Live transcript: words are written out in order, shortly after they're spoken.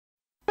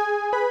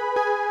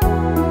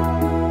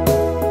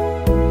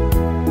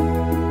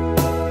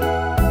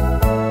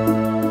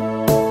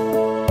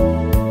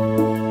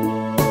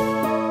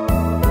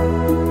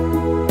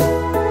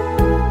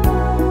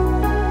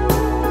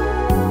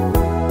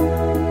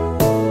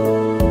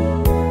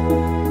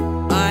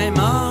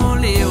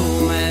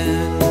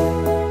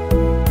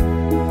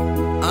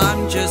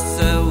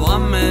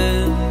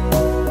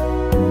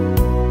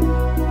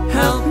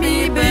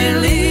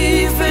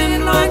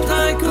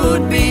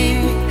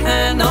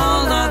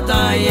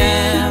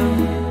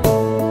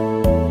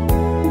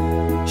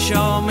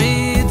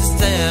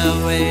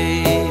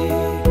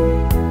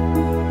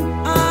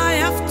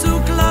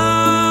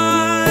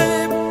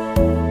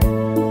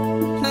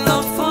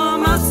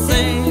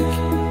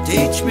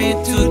me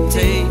to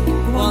take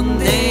one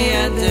day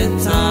at a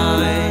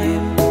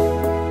time.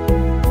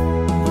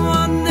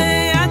 One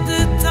day at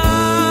a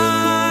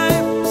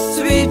time,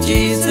 sweet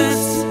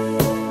Jesus,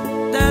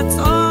 that's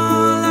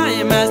all I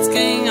am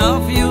asking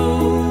of you.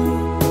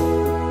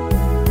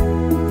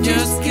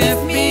 Just give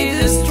me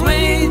the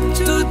strength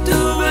to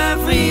do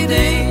every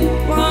day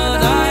what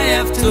I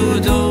have to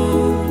do.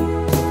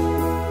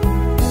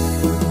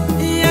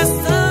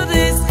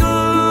 Yesterday's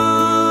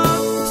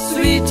gone,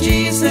 sweet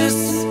Jesus,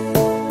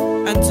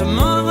 and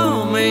tomorrow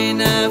may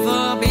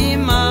never be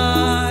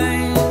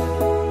mine.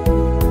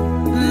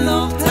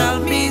 Lord,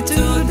 help me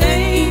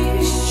today,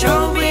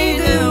 show me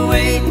the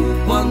way,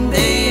 one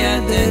day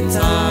at a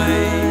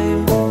time.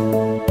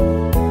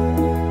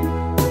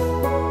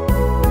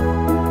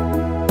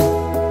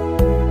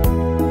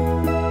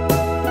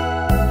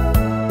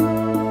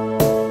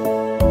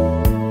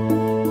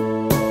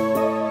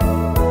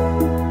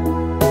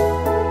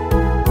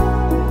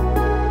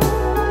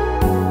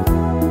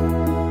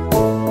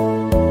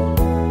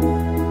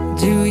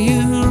 Do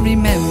you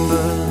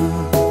remember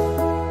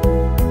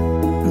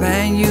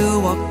when you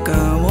walk a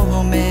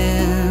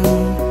woman?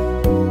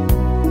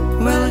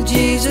 Well,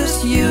 Jesus,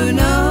 you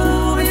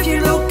know, if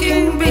you're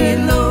looking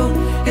below,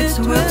 it's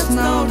worse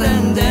now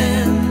than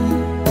then.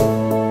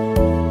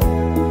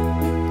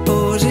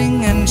 Posing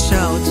and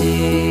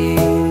shouting,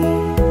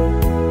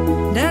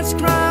 that's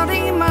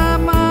crowding my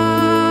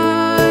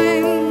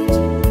mind.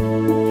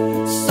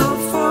 So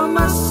for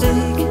my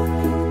sake,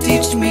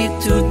 teach me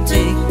to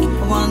take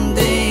one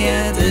day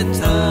at a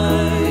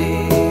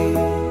time.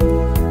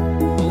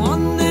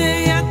 One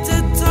day at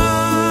a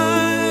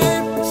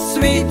time,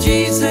 sweet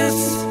Jesus,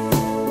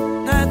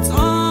 that's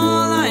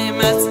all I'm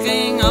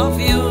asking of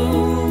you.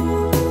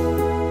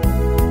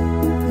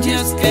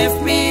 Just give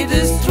me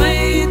the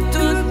strength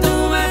to do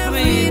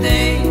every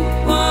day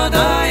what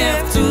I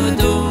have to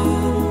do.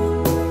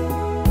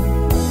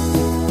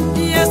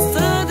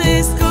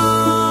 Yesterday's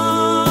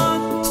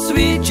gone,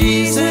 sweet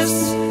Jesus,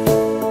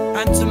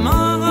 and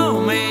tomorrow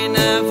may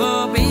never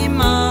be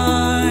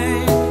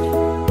mine.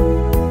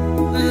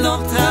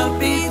 Lord, help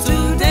me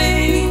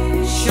today,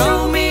 show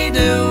me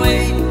the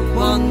way,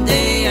 one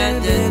day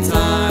at a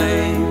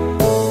time.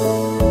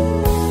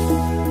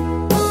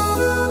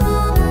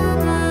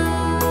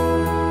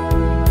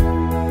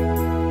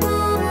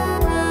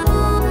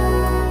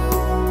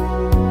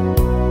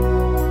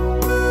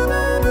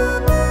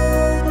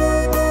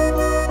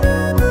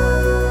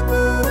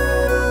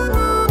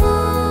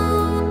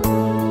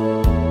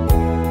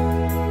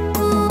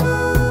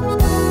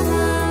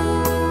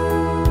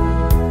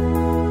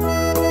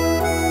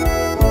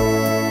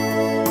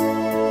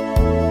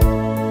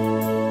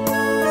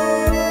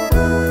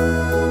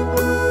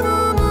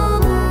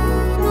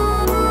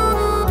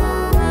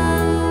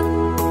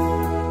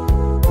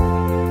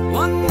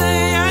 One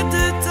day at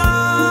a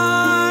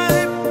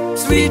time,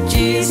 sweet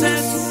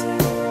Jesus,